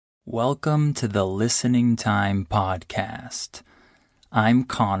Welcome to the Listening Time Podcast. I'm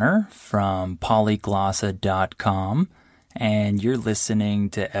Connor from polyglossa.com, and you're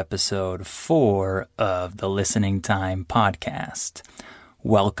listening to episode 4 of the Listening Time Podcast.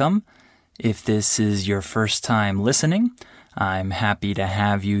 Welcome. If this is your first time listening, I'm happy to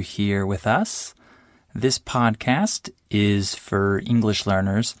have you here with us. This podcast is for English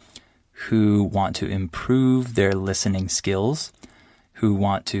learners who want to improve their listening skills, who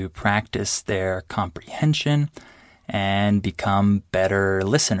want to practice their comprehension and become better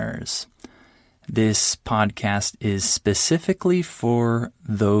listeners. This podcast is specifically for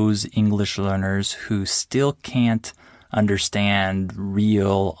those English learners who still can't understand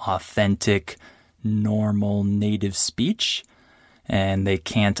real, authentic, normal native speech, and they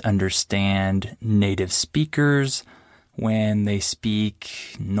can't understand native speakers when they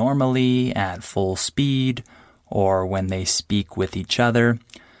speak normally at full speed or when they speak with each other.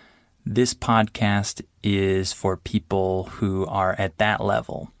 This podcast is for people who are at that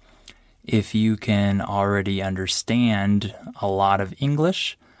level. If you can already understand a lot of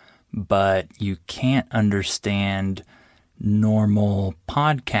English, but you can't understand normal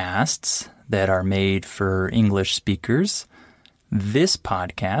podcasts that are made for English speakers, this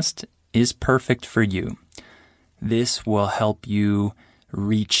podcast is perfect for you. This will help you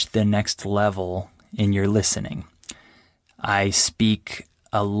reach the next level in your listening. I speak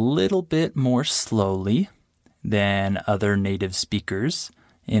a little bit more slowly than other native speakers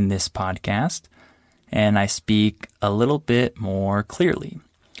in this podcast, and I speak a little bit more clearly.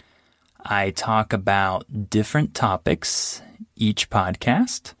 I talk about different topics each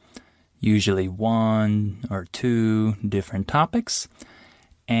podcast, usually 1 or 2 different topics,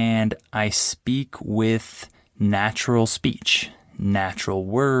 and I speak with natural speech. Natural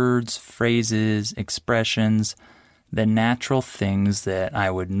words, phrases, expressions, the natural things that I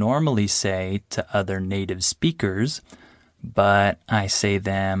would normally say to other native speakers, but I say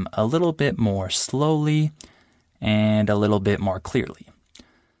them a little bit more slowly and a little bit more clearly.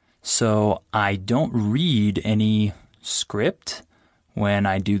 So I don't read any script when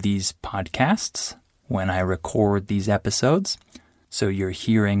I do these podcasts, when I record these episodes. So you're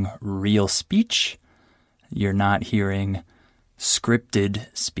hearing real speech. You're not hearing scripted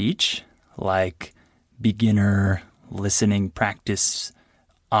speech like beginner listening practice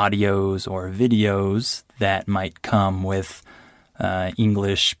audios or videos that might come with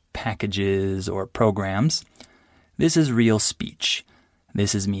English packages or programs. This is real speech.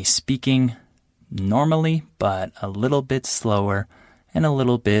 This is me speaking normally, but a little bit slower and a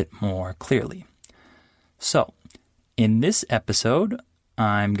little bit more clearly. So, in this episode,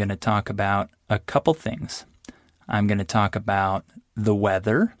 I'm going to talk about a couple things. I'm going to talk about the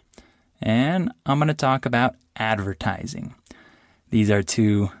weather, and I'm going to talk about advertising. These are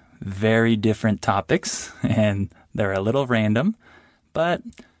 2 very different topics, and they're a little random, but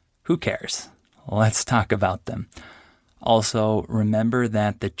who cares? Let's talk about them. Also, remember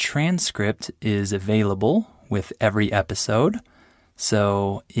that the transcript is available with every episode,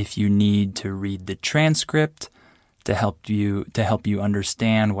 so if you need to read the transcript to help you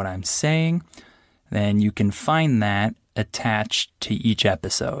understand what I'm saying, then you can find that attached to each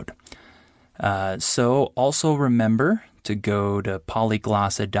episode. So also remember to go to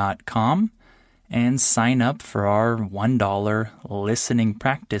polyglossa.com and sign up for our $1 listening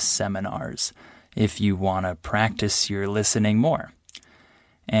practice seminars if you want to practice your listening more.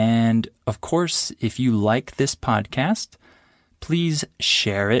 And of course, if you like this podcast, please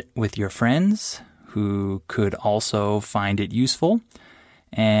share it with your friends who could also find it useful.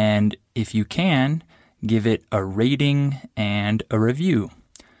 And if you can, give it a rating and a review.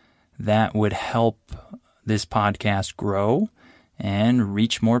 That would help this podcast grow and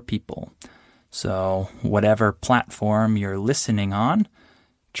reach more people. So whatever platform you're listening on,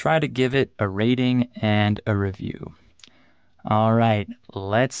 try to give it a rating and a review. All right,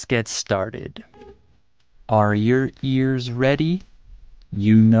 let's get started. Are your ears ready?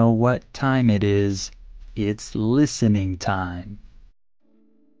 You know what time it is. It's listening time.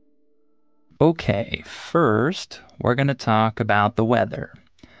 Okay, first, we're going to talk about the weather.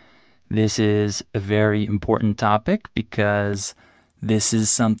 This is a very important topic because this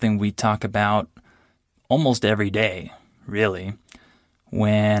is something we talk about almost every day, really.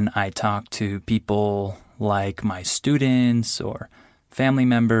 When I talk to people like my students or family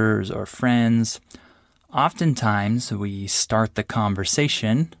members or friends, oftentimes we start the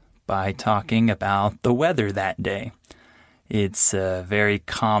conversation by talking about the weather that day. It's a very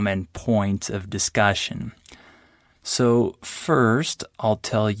common point of discussion. So first, I'll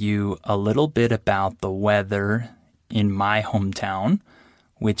tell you a little bit about the weather in my hometown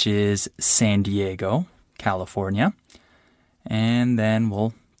which is San Diego, California. And then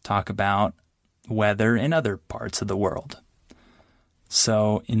we'll talk about weather in other parts of the world.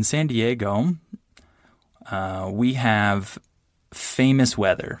 So in San Diego, we have famous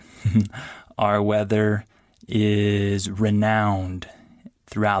weather. Our weather is renowned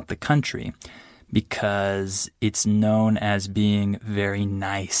throughout the country because it's known as being very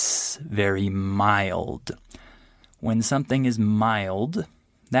nice, very mild. When something is mild,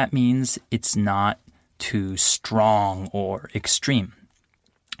 that means it's not too strong or extreme.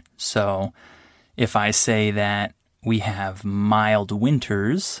 So if I say that we have mild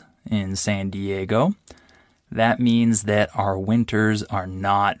winters in San Diego, that means that our winters are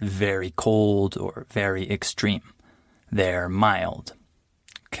not very cold or very extreme. They're mild.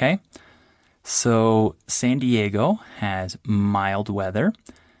 Okay? So San Diego has mild weather.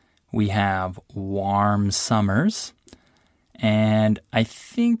 We have warm summers. And I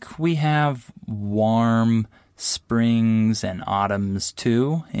think we have warm springs and autumns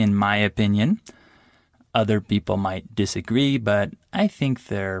too, in my opinion. Other people might disagree, but I think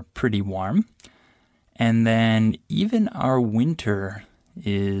they're pretty warm. And then even our winter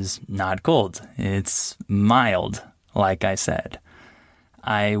is not cold. It's mild, like I said.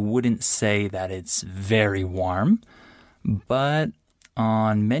 I wouldn't say that it's very warm, but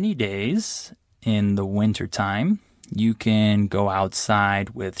on many days in the wintertime, you can go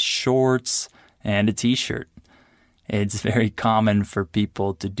outside with shorts and a t-shirt. It's very common for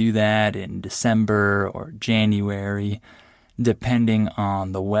people to do that in December or January, depending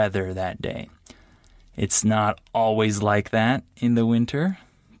on the weather that day. It's not always like that in the winter,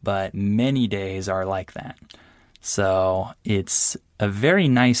 but many days are like that. So it's a very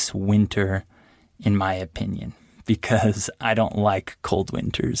nice winter, in my opinion, because I don't like cold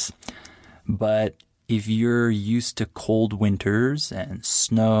winters. But if you're used to cold winters and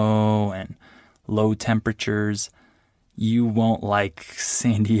snow and low temperatures, you won't like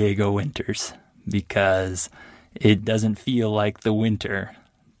San Diego winters because it doesn't feel like the winter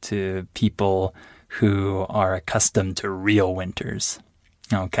to people who are accustomed to real winters.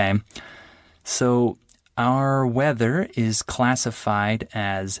 Okay? So our weather is classified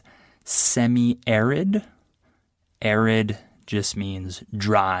as semi-arid. Arid just means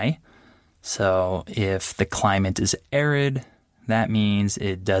dry. So if the climate is arid, that means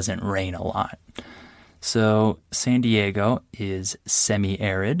it doesn't rain a lot. So San Diego is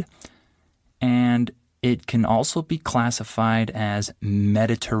semi-arid, and it can also be classified as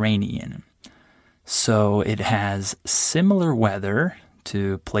Mediterranean. So it has similar weather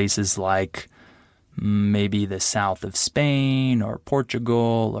to places like maybe the south of Spain or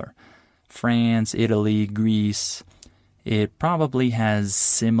Portugal or France, Italy, Greece. It probably has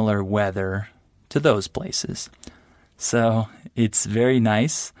similar weather to those places. So it's very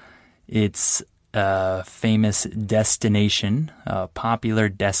nice. It's a famous destination, a popular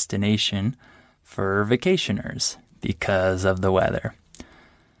destination for vacationers because of the weather.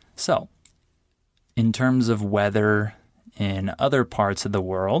 So, in terms of weather in other parts of the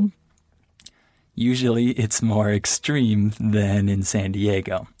world, usually it's more extreme than in San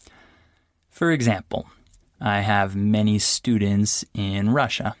Diego. For example, I have many students in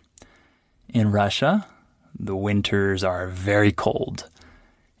Russia. In Russia, the winters are very cold.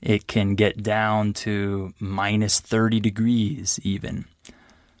 It can get down to minus 30 degrees even,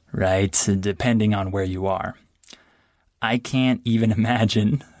 right? Depending on where you are. I can't even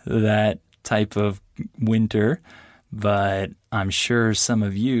imagine that type of winter, but I'm sure some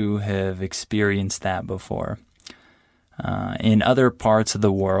of you have experienced that before. In other parts of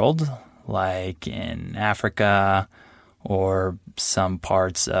the world, like in Africa or some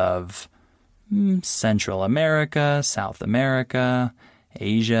parts of Central America, South America,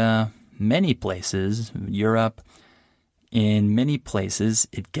 Asia, many places, Europe, in many places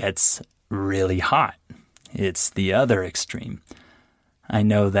it gets really hot. It's the other extreme. I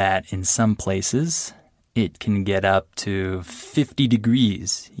know that in some places it can get up to 50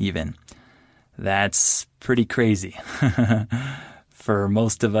 degrees even. That's pretty crazy. For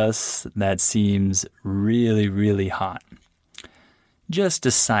most of us, that seems really, really hot. Just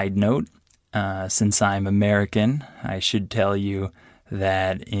a side note, since I'm American, I should tell you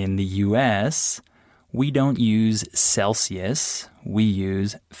that in the U.S., we don't use Celsius, we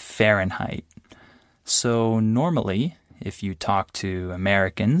use Fahrenheit. So normally, if you talk to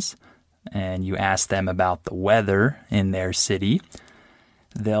Americans and you ask them about the weather in their city,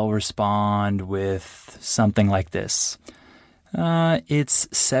 they'll respond with something like this. It's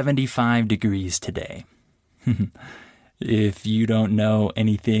 75 degrees today. If you don't know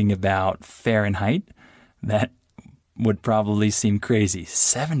anything about Fahrenheit, that would probably seem crazy.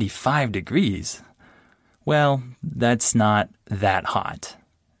 75 degrees? Well, that's not that hot.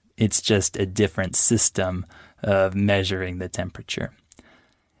 It's just a different system of measuring the temperature.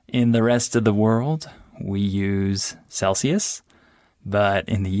 In the rest of the world, we use Celsius, but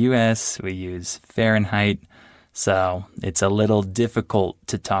in the US, we use Fahrenheit, so it's a little difficult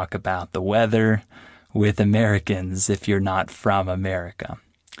to talk about the weather with Americans if you're not from America.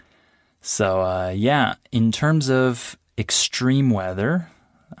 So, in terms of extreme weather,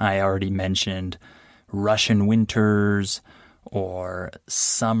 I already mentioned Russian winters or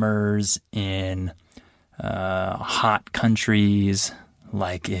summers in hot countries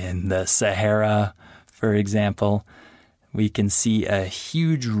like in the Sahara, for example. We can see a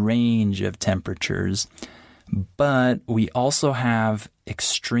huge range of temperatures, but we also have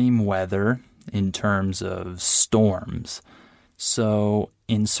extreme weather in terms of storms. So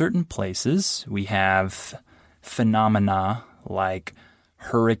in certain places, we have phenomena like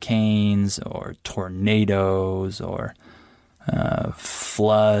hurricanes or tornadoes or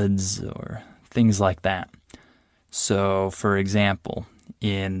floods or things like that. So, for example,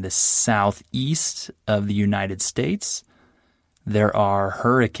 in the southeast of the United States, there are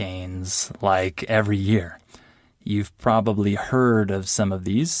hurricanes like every year. You've probably heard of some of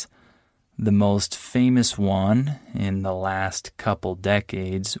these. The most famous one in the last couple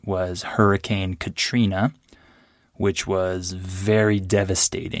decades was Hurricane Katrina, which was very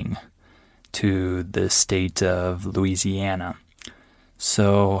devastating to the state of Louisiana.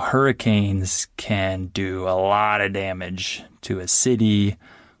 So hurricanes can do a lot of damage to a city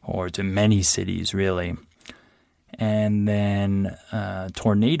or to many cities, really. And then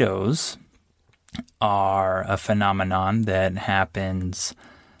tornadoes are a phenomenon that happens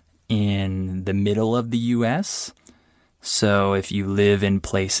in the middle of the U.S. So if you live in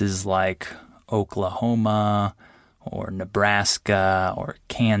places like Oklahoma or Nebraska or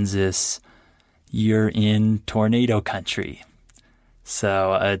Kansas, you're in tornado country.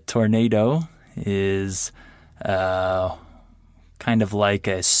 So a tornado is kind of like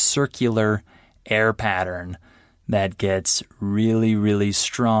a circular air pattern that gets really, really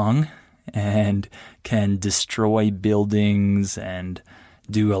strong and can destroy buildings and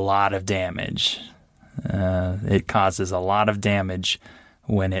do a lot of damage. It causes a lot of damage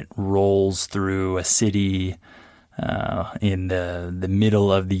when it rolls through a city in the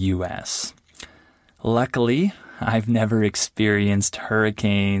middle of the U.S. Luckily, I've never experienced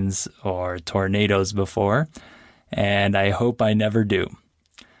hurricanes or tornadoes before, and I hope I never do.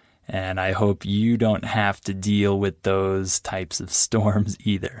 And I hope you don't have to deal with those types of storms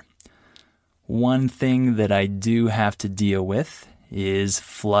either. One thing that I do have to deal with is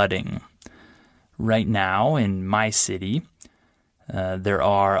flooding. Right now in my city, there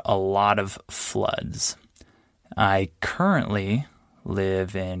are a lot of floods. I currently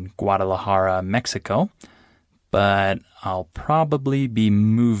live in Guadalajara, Mexico, but I'll probably be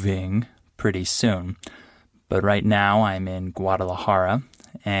moving pretty soon. But right now I'm in Guadalajara,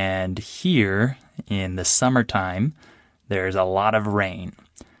 and here in the summertime, there's a lot of rain.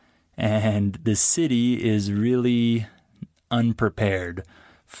 And the city is really unprepared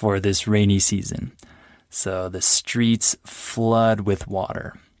for this rainy season. So the streets flood with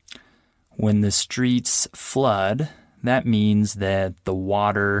water. When the streets flood, that means that the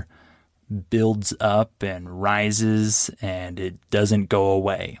water builds up and rises and it doesn't go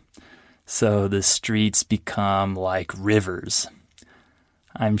away. So the streets become like rivers.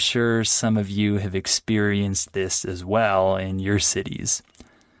 I'm sure some of you have experienced this as well in your cities,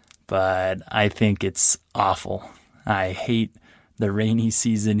 but I think it's awful. I hate the rainy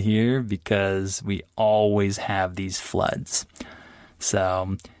season here because we always have these floods.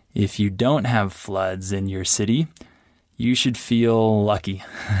 So if you don't have floods in your city, you should feel lucky.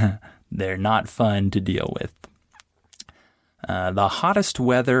 They're not fun to deal with. The hottest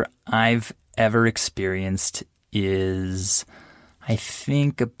weather I've ever experienced is, I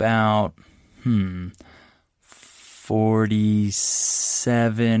think, about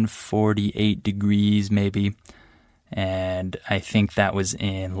 47, 48 degrees maybe. And I think that was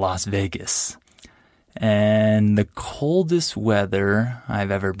in Las Vegas. And the coldest weather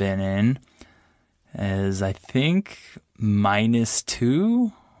I've ever been in is, I think,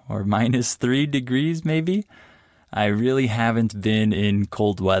 -2 or -3 degrees maybe. I really haven't been in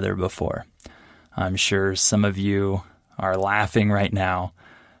cold weather before. I'm sure some of you are laughing right now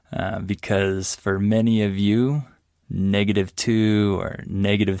because for many of you, -2 or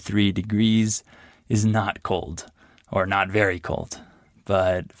 -3 degrees is not cold or not very cold.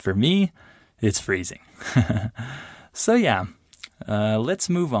 But for me, it's freezing. So let's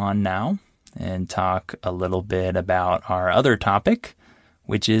move on now and talk a little bit about our other topic,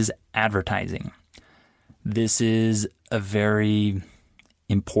 which is advertising. This is a very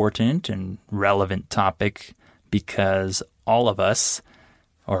important and relevant topic because all of us,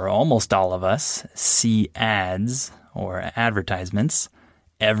 or almost all of us, see ads or advertisements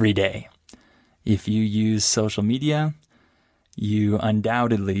every day. If you use social media, you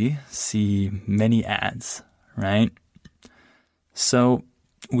undoubtedly see many ads, right? So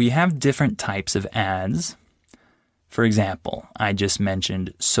we have different types of ads. For example, I just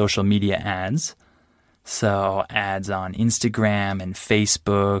mentioned social media ads. So ads on Instagram and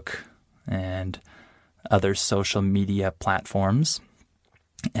Facebook and other social media platforms.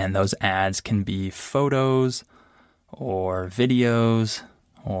 And those ads can be photos or videos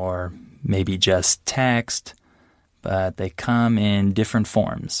or maybe just text, but they come in different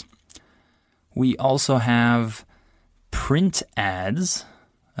forms. We also have print ads.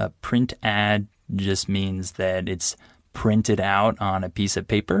 A print ad just means that it's printed out on a piece of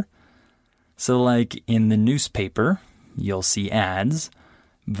paper. So like in the newspaper, you'll see ads,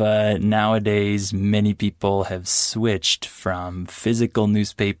 but nowadays many people have switched from physical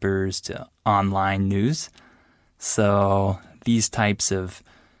newspapers to online news. So these types of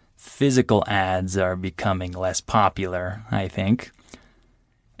physical ads are becoming less popular, I think.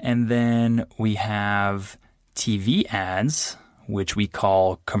 And then we have TV ads, which we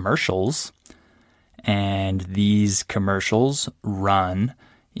call commercials. And these commercials run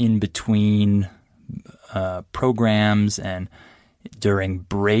in between programs and during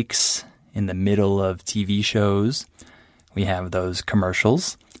breaks in the middle of TV shows. We have those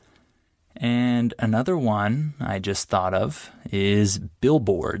commercials. And another one I just thought of is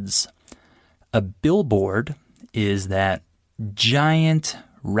billboards. A billboard is that giant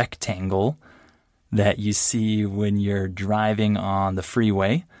rectangle that you see when you're driving on the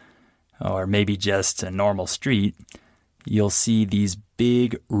freeway or maybe just a normal street. You'll see these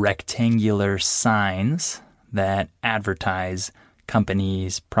big rectangular signs that advertise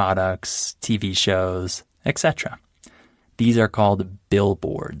companies, products, TV shows, etc. These are called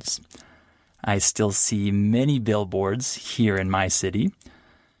billboards. I still see many billboards here in my city,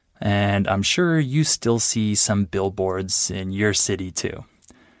 and I'm sure you still see some billboards in your city too.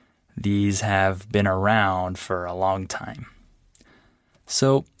 These have been around for a long time.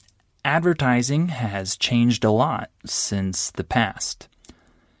 So, advertising has changed a lot since the past.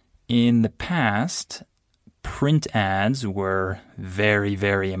 In the past, print ads were very,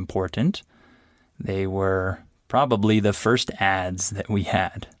 very important. They were probably the first ads that we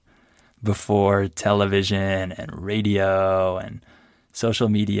had before television and radio and social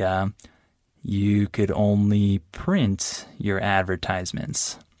media. You could only print your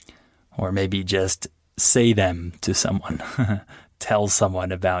advertisements or maybe just say them to someone. Tell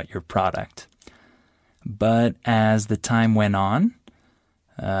someone about your product. But as the time went on,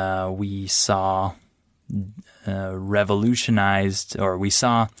 we saw we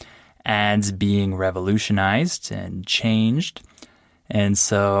saw ads being revolutionized and changed. And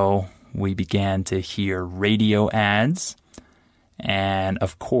so we began to hear radio ads and,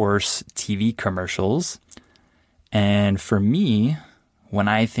 of course, TV commercials. And for me, when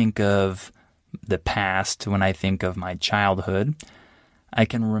I think of the past, when I think of my childhood, I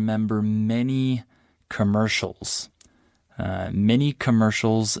can remember many commercials. Many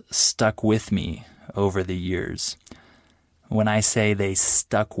commercials stuck with me over the years. When I say they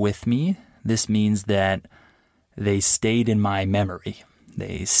stuck with me, this means that they stayed in my memory.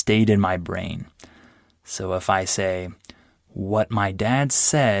 They stayed in my brain. So if I say, what my dad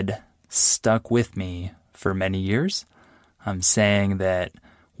said stuck with me for many years, I'm saying that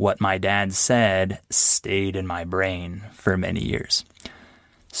what my dad said stayed in my brain for many years.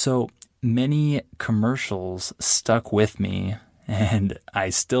 So many commercials stuck with me, and I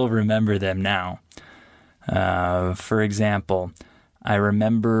still remember them now. For example, I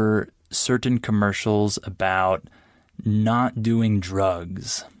remember certain commercials about not doing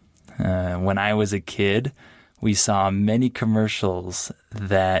drugs. When I was a kid, we saw many commercials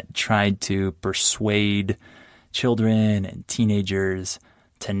that tried to persuade children and teenagers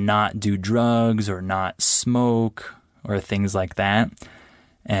to not do drugs or not smoke or things like that.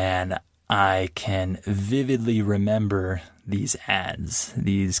 And I can vividly remember these ads,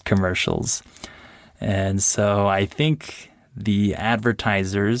 these commercials. And so I think the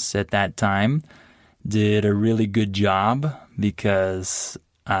advertisers at that time did a really good job because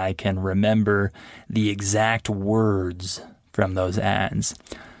I can remember the exact words from those ads.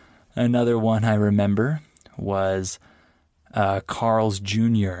 Another one I remember was Carl's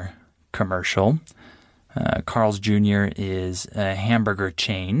Jr. commercial. Carl's Jr. is a hamburger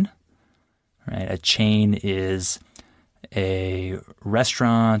chain. right? A chain is a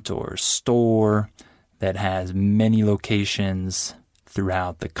restaurant or store that has many locations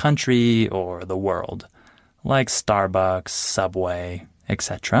throughout the country or the world, like Starbucks, Subway,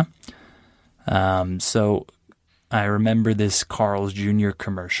 etc. So I remember this Carl's Jr.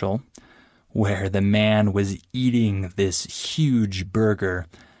 commercial where the man was eating this huge burger,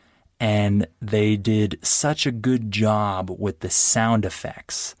 and they did such a good job with the sound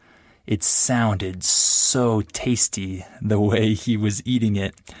effects. It sounded so tasty the way he was eating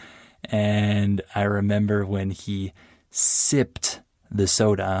it. And I remember when he sipped the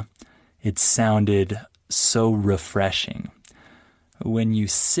soda, it sounded so refreshing. When you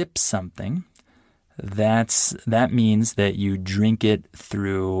sip something, that means that you drink it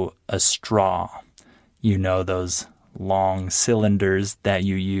through a straw. You know, those long cylinders that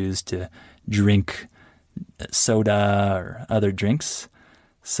you use to drink soda or other drinks.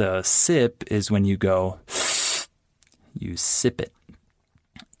 So sip is when you go, you sip it.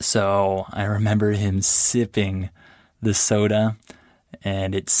 So I remember him sipping the soda,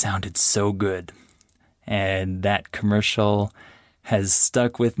 and it sounded so good. And that commercial has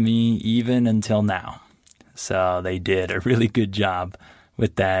stuck with me even until now. So they did a really good job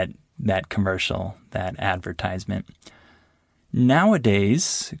with that commercial, that advertisement.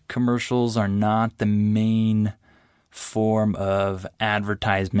 Nowadays, commercials are not the main form of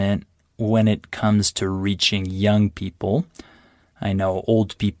advertisement when it comes to reaching young people. I know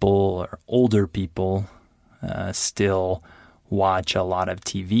old people or older people still watch a lot of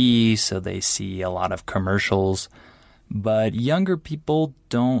TV, so they see a lot of commercials. But younger people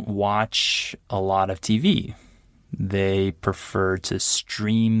don't watch a lot of TV. They prefer to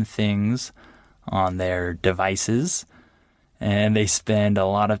stream things on their devices, and they spend a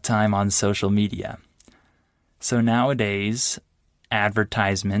lot of time on social media. So nowadays,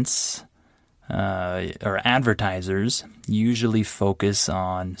 advertisements or advertisers usually focus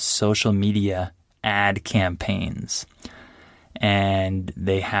on social media ad campaigns, and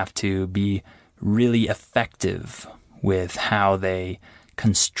they have to be really effective with how they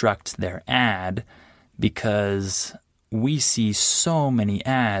construct their ad, because we see so many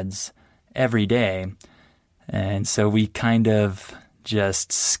ads every day, and so we kind of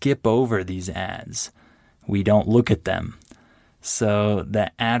just skip over these ads. We don't look at them. So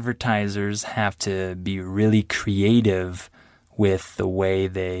the advertisers have to be really creative with the way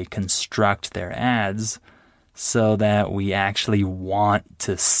they construct their ads so that we actually want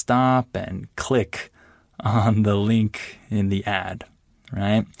to stop and click on the link in the ad,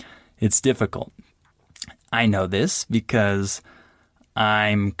 right? It's difficult. I know this because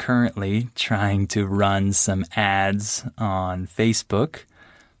I'm currently trying to run some ads on Facebook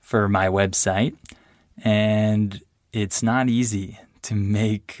for my website, and it's not easy to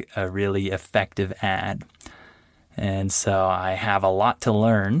make a really effective ad. And so I have a lot to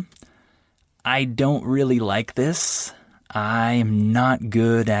learn. I don't really like this. I'm not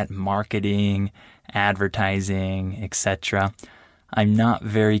good at marketing, advertising, etc. I'm not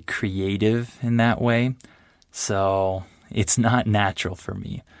very creative in that way, so it's not natural for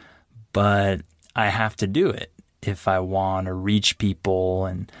me. But I have to do it if I want to reach people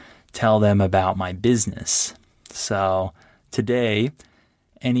and tell them about my business. So today,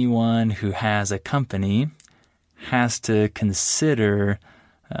 anyone who has a company has to consider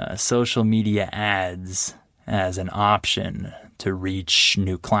social media ads as an option to reach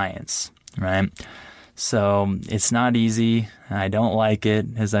new clients, right? So it's not easy. I don't like it,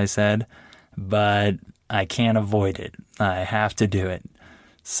 as I said, but I can't avoid it. I have to do it.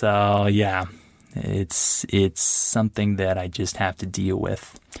 So yeah, it's something that I just have to deal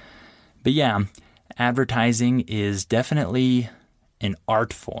with. But yeah, advertising is definitely an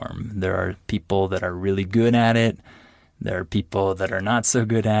art form. There are people that are really good at it. There are people that are not so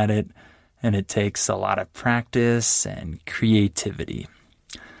good at it. And it takes a lot of practice and creativity.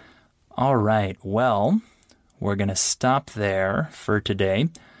 All right, well, we're going to stop there for today.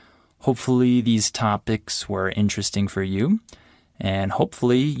 Hopefully these topics were interesting for you, and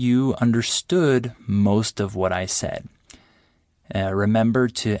hopefully you understood most of what I said. Remember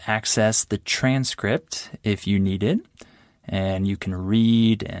to access the transcript if you need it, and you can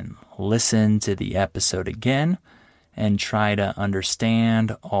read and listen to the episode again and try to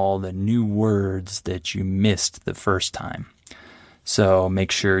understand all the new words that you missed the first time. So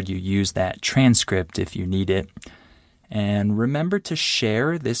make sure you use that transcript if you need it. And remember to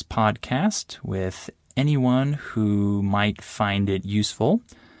share this podcast with anyone who might find it useful.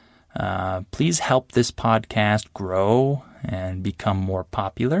 Please help this podcast grow and become more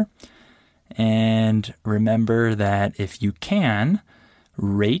popular. And remember that if you can,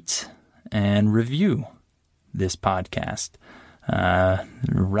 rate and review this podcast.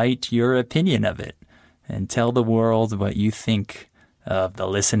 Write your opinion of it and tell the world what you think of the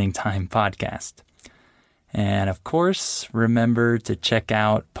Listening Time podcast. And of course, remember to check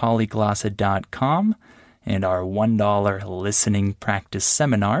out polyglossa.com and our $1 listening practice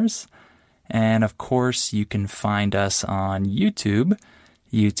seminars. And of course, you can find us on YouTube,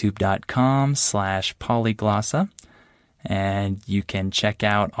 youtube.com/polyglossa. And you can check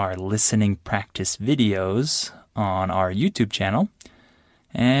out our listening practice videos on our YouTube channel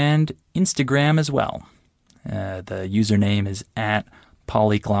and Instagram as well. The username is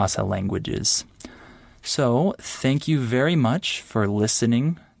 @polyglossa languages. So thank you very much for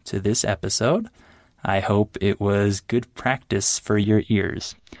listening to this episode. I hope it was good practice for your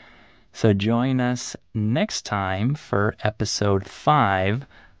ears. So join us next time for episode 5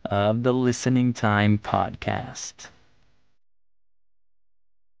 of the Listening Time podcast.